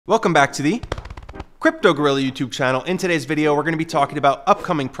Welcome back to the Crypto Gorilla YouTube channel. In today's video, we're going to be talking about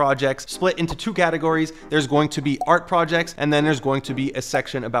upcoming projects split into two categories. There's going to be art projects, and then there's going to be a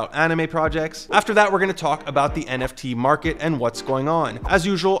section about anime projects. After that, we're going to talk about the NFT market and what's going on. As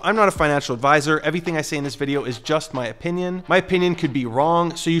usual, I'm not a financial advisor. Everything I say in this video is just my opinion. My opinion could be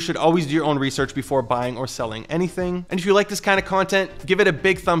wrong, so you should always do your own research before buying or selling anything. And if you like this kind of content, give it a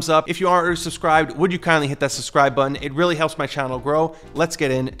big thumbs up. If you aren't already subscribed, would you kindly hit that subscribe button? It really helps my channel grow. Let's get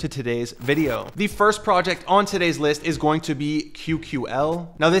into today's video. The first project on today's list is going to be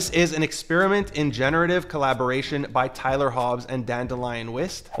QQL. Now, this is an experiment in generative collaboration by Tyler Hobbs and Dandelion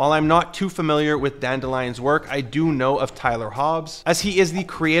Wist. While I'm not too familiar with Dandelion's work, I do know of Tyler Hobbs, as he is the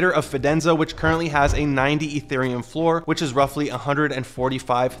creator of Fidenza, which currently has a 90 Ethereum floor, which is roughly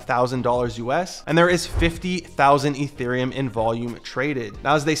 $145,000 US, and there is 50,000 Ethereum in volume traded.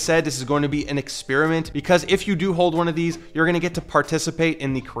 Now, as they said, this is going to be an experiment because if you do hold one of these, you're going to get to participate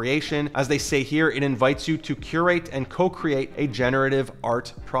in the creation. As they say here, it invites you to curate and co-create a generative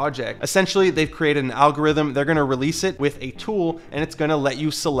art project. Essentially, they've created an algorithm. They're going to release it with a tool, and it's going to let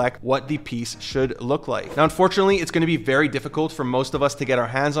you select what the piece should look like. Now, unfortunately, it's going to be very difficult for most of us to get our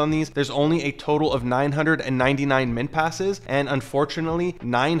hands on these. There's only a total of 999 mint passes, and unfortunately,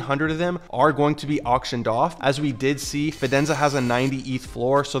 900 of them are going to be auctioned off. As we did see, Fidenza has a 90 ETH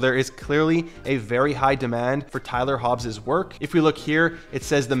floor, so there is clearly a very high demand for Tyler Hobbs's work. If we look here, it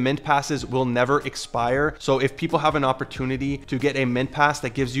says the mint passes will never expire. So if people have an opportunity to get a mint pass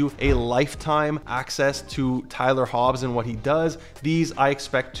that gives you a lifetime access to Tyler Hobbs and what he does, these I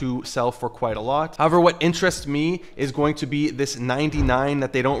expect to sell for quite a lot. However, what interests me is going to be this 99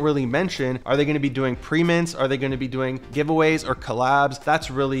 that they don't really mention. Are they going to be doing pre-mints? Are they going to be doing giveaways or collabs?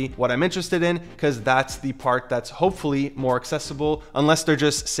 That's really what I'm interested in, because that's the part that's hopefully more accessible, unless they're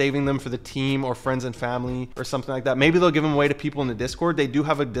just saving them for the team or friends and family or something like that. Maybe they'll give them away to people in the Discord. They do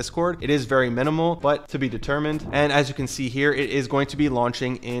have a Discord. It is very minimal, but to be determined. And as you can see here, it is going to be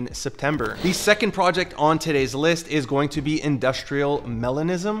launching in September. The second project on today's list is going to be Industrial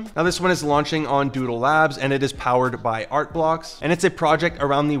Melanism. Now, this one is launching on Doodle Labs, and it is powered by Art Blocks, and it's a project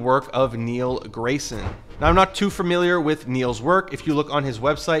around the work of Neil Grayson. Now, I'm not too familiar with Neil's work. If you look on his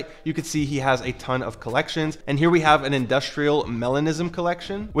website, you can see he has a ton of collections. And here we have an Industrial Melanism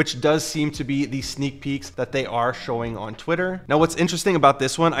collection, which does seem to be the sneak peeks that they are showing on Twitter. Now, what's interesting about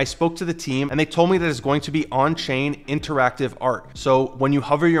this one, I spoke to the team and they told me that it's going to be on-chain interactive art. So when you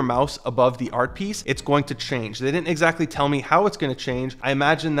hover your mouse above the art piece, it's going to change. They didn't exactly tell me how it's going to change. I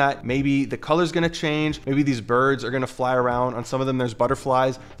imagine that maybe the color's going to change. Maybe these birds are going to fly around. On some of them, there's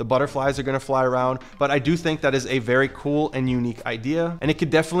butterflies. The butterflies are going to fly around. But I do think that is a very cool and unique idea, and it could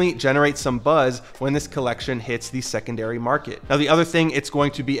definitely generate some buzz when this collection hits the secondary market. Now, the other thing, it's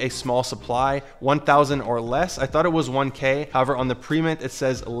going to be a small supply, 1,000 or less. I thought it was 1K. However, on the pre-mint, it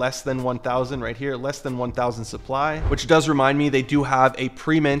says less than 1,000 right here, less than 1,000 supply, which does remind me they do have a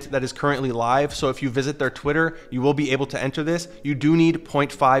pre-mint that is currently live. So if you visit their Twitter, you will be able to enter this. You do need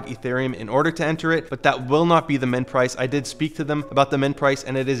 0.5 Ethereum in order to enter it, but that will not be the mint price. I did speak to them about the mint price,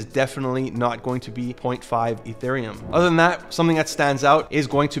 and it is definitely not going to be 0.5 Ethereum. Other than that, something that stands out is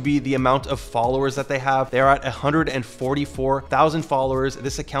going to be the amount of followers that they have. They are at 144,000 followers.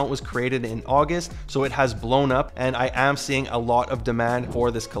 This account was created in August, so it has blown up, and I am seeing a lot of demand for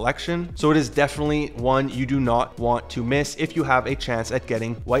this collection. So it is definitely one you do not want to miss if you have a chance at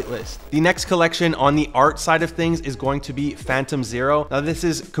getting whitelist. The next collection on the art side of things is going to be Phantom Zero. Now, this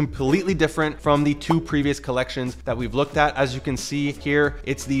is completely different from the two previous collections that we've looked at. As you can see here,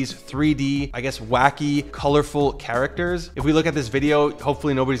 it's these 3D, I guess, wacky, colorful characters. If we look at this video,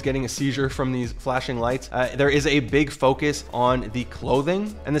 hopefully nobody's getting a seizure from these flashing lights. There is a big focus on the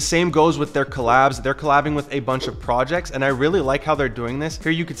clothing, and the same goes with their collabs. They're collabing with a bunch of projects, and I really like how they're doing this.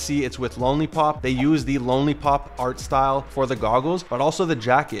 Here you can see it's with Lonely Pop. They use the Lonely Pop art style for the goggles, but also the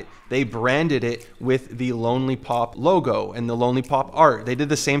jacket. They branded it with the Lonely Pop logo and the Lonely Pop art. They did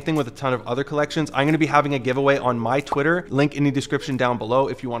the same thing with a ton of other collections. I'm going to be having a giveaway on my Twitter, link in the description down below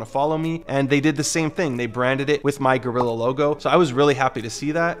if you want to follow me. And they did the same thing. They branded it with my gorilla logo. So I was really happy to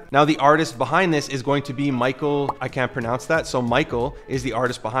see that. Now, the artist behind this is going to be Michael. I can't pronounce that. So Michael is the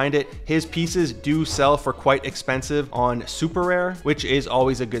artist behind it. His pieces do sell for quite expensive on Super Rare, which is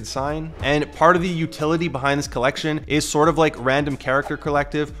always a good sign. And part of the utility behind this collection is sort of like Random Character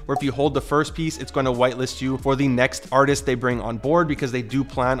Collective, where if you hold the first piece, it's going to whitelist you for the next artist they bring on board, because they do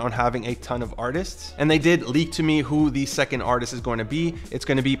plan on having a ton of artists. And they did leak to me who the second artist is going to be. It's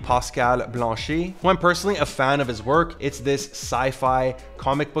going to be Pascal Blanchet. who I'm personally a fan of his work. It's this sci-fi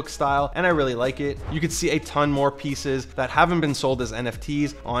comic book style, and I really like it. You can see a ton more pieces that haven't been sold as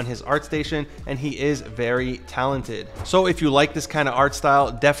NFTs on his ArtStation, and he is very talented. So if you like this kind of art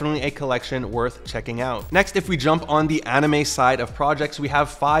style, definitely a collection worth checking out. Next, if we jump on the anime side of projects, we have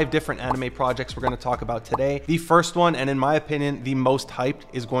 5 different anime projects we're going to talk about today. The first one, and in my opinion, the most hyped,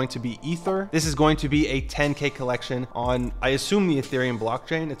 is going to be Ether. This is going to be a 10K collection on, I assume, the Ethereum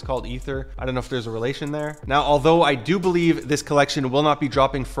blockchain. It's called Ether. I don't know if there's a relation there. Now, although I do believe this collection will not be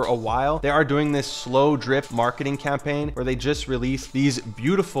dropping for a while, they are doing this slow drip marketing campaign where they just released these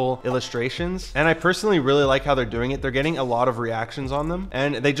beautiful illustrations. And I personally really like how they're doing it. They're getting a lot of reactions on them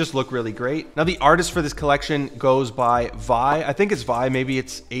and they just look really great. Now, the artist for this collection goes by Vi. I think it's Vi, maybe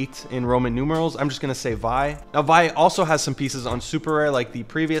it's 8 in Roman numerals. I'm just gonna say Vi. Now, Vi also has some pieces on super rare like the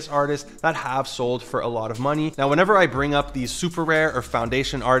previous artist that have sold for a lot of money. Now, whenever I bring up these super rare or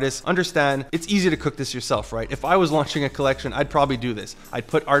foundation artists, understand it's easy to cook this yourself, right? If I was launching a collection, I'd probably do this. I'd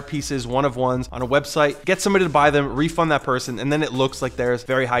put art pieces, one of ones, on a website, get somebody to buy them, refund that person, and then it looks like there's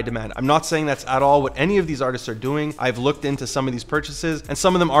very high demand. I'm not saying that's at all what any of these artists are doing. I've looked into some of these purchases, and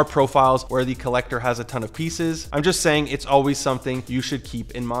some of them are profiles where the collector has a ton of pieces. I'm just saying it's always something you should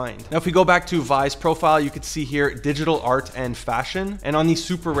keep in mind. Now, if we go back to Vi's profile, you could see here digital art and fashion. And on the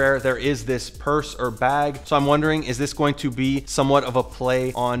super rare, there is this purse or bag. So I'm wondering, is this going to be somewhat of a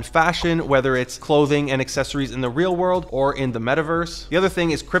play on fashion, whether it's clothing and accessories in the real world or in the metaverse? The other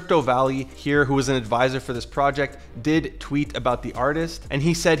thing is Crypto Valley here, who was an advisor for this project, did tweet about the artist. And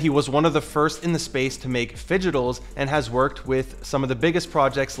he said he was one of the first in the space to make fidgetals and has worked with some of the biggest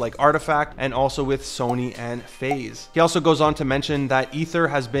projects like Artifact and also with Sony and FaZe. He also goes on to mention that Ether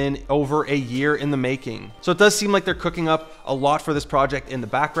has been over a year in the making. So it does seem like they're cooking up a lot for this project in the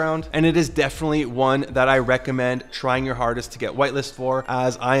background, and it is definitely one that I recommend trying your hardest to get whitelist for,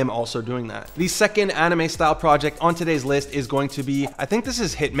 as I am also doing that. The second anime style project on today's list is going to be, I think this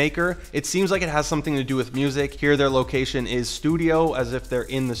is HTMKER. It seems like it has something to do with music. Here their location is studio, as if they're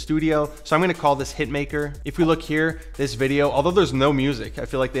in the studio. So I'm going to call this HTMKER. If we look here, this video, although there's no music, I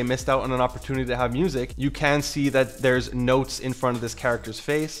feel like they missed out on an opportunity to have music. You can see that there's notes in front of this character's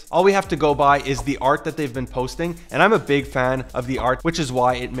face. All we have to go by is the art that they've been posting, and I'm a big fan of the art, which is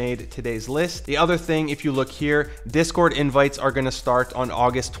why it made today's list. The other thing, if you look here, Discord invites are going to start on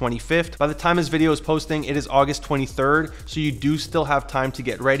August 25th. By the time this video is posting, it is August 23rd, so you do still have time to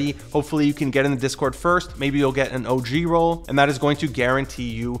get ready. Hopefully you can get in the Discord first. Maybe you'll get an OG role, and that is going to guarantee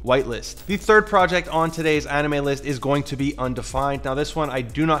you whitelist. The third project on today's anime list is going to be Undefined. Now, this one I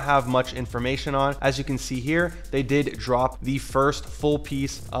do not have much information on. As you can see here, they did drop the first full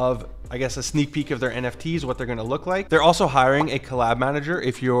piece of, I guess, a sneak peek of their NFTs, what they're going to look like. They're also hiring a collab manager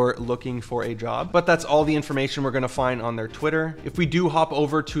if you're looking for a job, but that's all the information we're going to find on their Twitter. If we do hop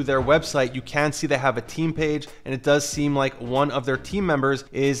over to their website, you can see they have a team page, and it does seem like one of their team members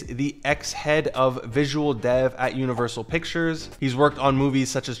is the ex-head of visual dev at Universal Pictures. He's worked on movies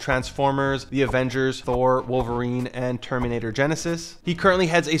such as Transformers, The Avengers, Thor, Wolverine, and Terminator Genesis. He currently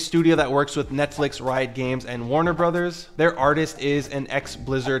heads a studio that works with Netflix, Riot Games, and Warner Brothers. Their artist is an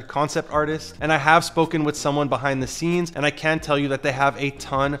ex-Blizzard concept artist, and I have spoken with someone behind the scenes, and I can tell you that they have a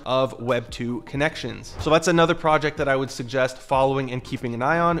ton of Web2 connections. So that's another project that I would suggest following and keeping an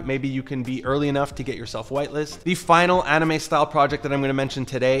eye on. Maybe you can be early enough to get yourself whitelist. The final anime style project that I'm going to mention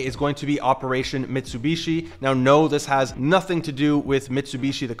today is going to be Operation Mitsubishi. Now, no, this has nothing to do with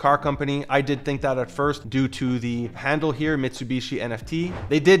Mitsubishi, the car company. I did think that at first due to the handle here, Mitsubishi NFT.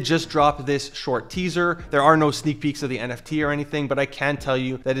 They did just drop this short teaser. There are no sneak peeks of the NFT or anything, but I can tell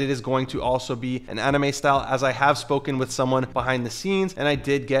you that it is going to also be an anime style, as I have spoken with someone behind the scenes and I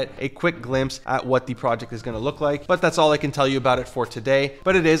did get a quick glimpse at what the project is going to look like. But that's all I can tell you about it for today,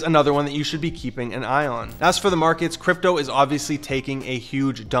 but it is another one that you should be keeping an eye on. As for the markets, crypto is obviously taking a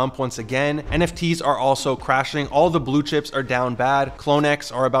huge dump once again. NFTs are also crashing. All the blue chips are down bad.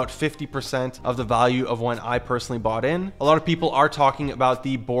 CloneX are about 50% of the value of when I personally bought in. A lot of people are talking about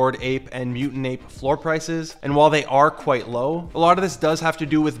the Bored Ape and Mutant Ape floor prices, and while they are quite low, a lot of this does have to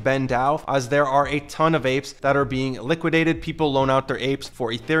do with Ben DAO, as there are a ton of apes that are being liquidated. People loan out their apes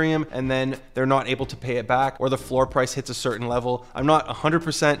for Ethereum and then they're not able to pay it back, or the floor price hits a certain level. I'm not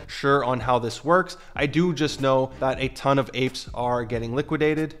 100% sure on how this works. I do just know that a ton of apes are getting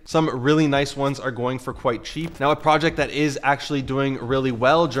liquidated. Some really nice ones are going for quite cheap. Now, a project that is actually doing really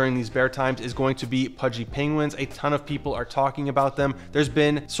well during these bear times is going to be Pudgy Penguins. A ton of people are talking about them. There's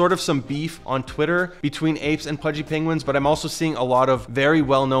been sort of some beef on Twitter between apes and Pudgy Penguins, but I'm also seeing a lot of very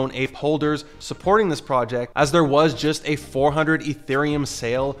well-known Bored Ape holders supporting this project, as there was just a 400 Ethereum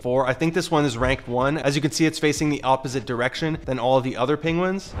sale for, I think this one is ranked 1. As you can see, it's facing the opposite direction than all of the other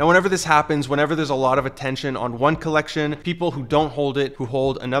penguins. And whenever this happens, whenever there's a lot of attention on one collection, people who don't hold it, who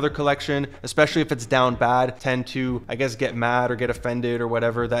hold another collection, especially if it's down bad, tend to, I guess, get mad or get offended or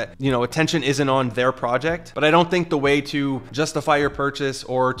whatever, that, you know, attention isn't on their project. But I don't think the way to justify your purchase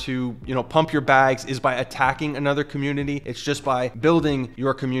or to, you know, pump your bags is by attacking another community. It's just by building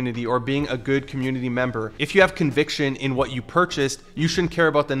your community or being a good community member. If you have conviction in what you purchased, you shouldn't care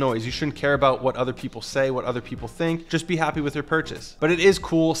about the noise. You shouldn't care about what other people say, what other people think. Just be happy with your purchase. But it is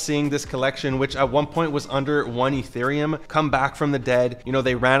cool seeing this collection, which at one point was under 1 Ethereum, come back from the dead. You know,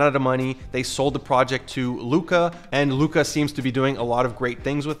 they ran out of money. They sold the project to Luca, and Luca seems to be doing a lot of great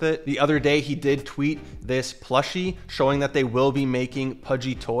things with it. The other day, he did tweet this plushie showing that they will be making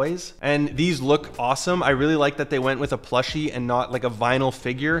Pudgy toys, and these look awesome. I really like that they went with a plushie and not like a vinyl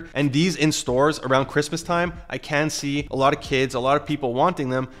figure. And these in stores around Christmas time, I can see a lot of kids, a lot of people wanting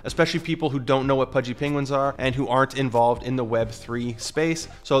them, especially people who don't know what Pudgy penguins are and who aren't involved in the Web3 space.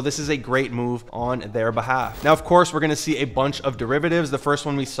 So this is a great move on their behalf. Now, of course, we're going to see a bunch of derivatives. The first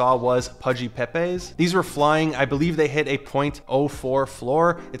one we saw was Pudgy Pepes. These were flying. I believe they hit a 0.04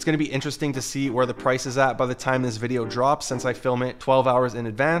 floor. It's going to be interesting to see where the price is at by the time this video drops, since I film it 12 hours in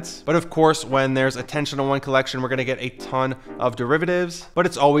advance. But of course, when there's attention on one collection, we're going to get a ton of derivatives, but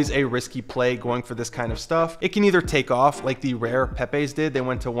it's always a risky play going for this kind of stuff. It can either take off like the rare Pepes did, they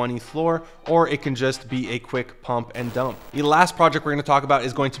went to 1 ETH floor, or it can just be a quick pump and dump. The last project we're going to talk about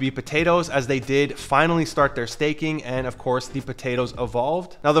is going to be Potatoes, as they did finally start their staking, and of course the Potatoes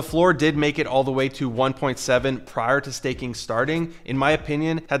evolved. Now the floor did make it all the way to 1.7 prior to staking starting. In my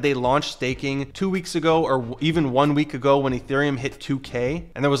opinion, had they launched staking 2 weeks ago or even 1 week ago when Ethereum hit 2K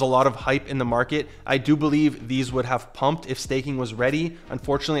and there was a lot of hype in the market, I do believe these would have pumped if staking was ready.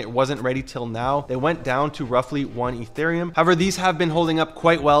 Unfortunately, it wasn't ready till now. They went down to roughly 1 Ethereum. However, these have been holding up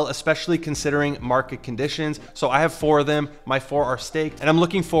quite well, especially considering market conditions. So I have 4 of them. My 4 are staked, and I'm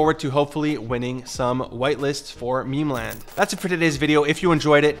looking forward to hopefully winning some whitelists for meme land. That's it for today's video. If you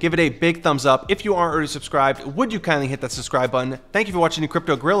enjoyed it, give it a big thumbs up. If you aren't already subscribed, would you kindly hit that subscribe button? Thank you for watching the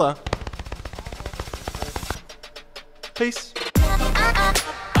Crypto Gorilla. Peace.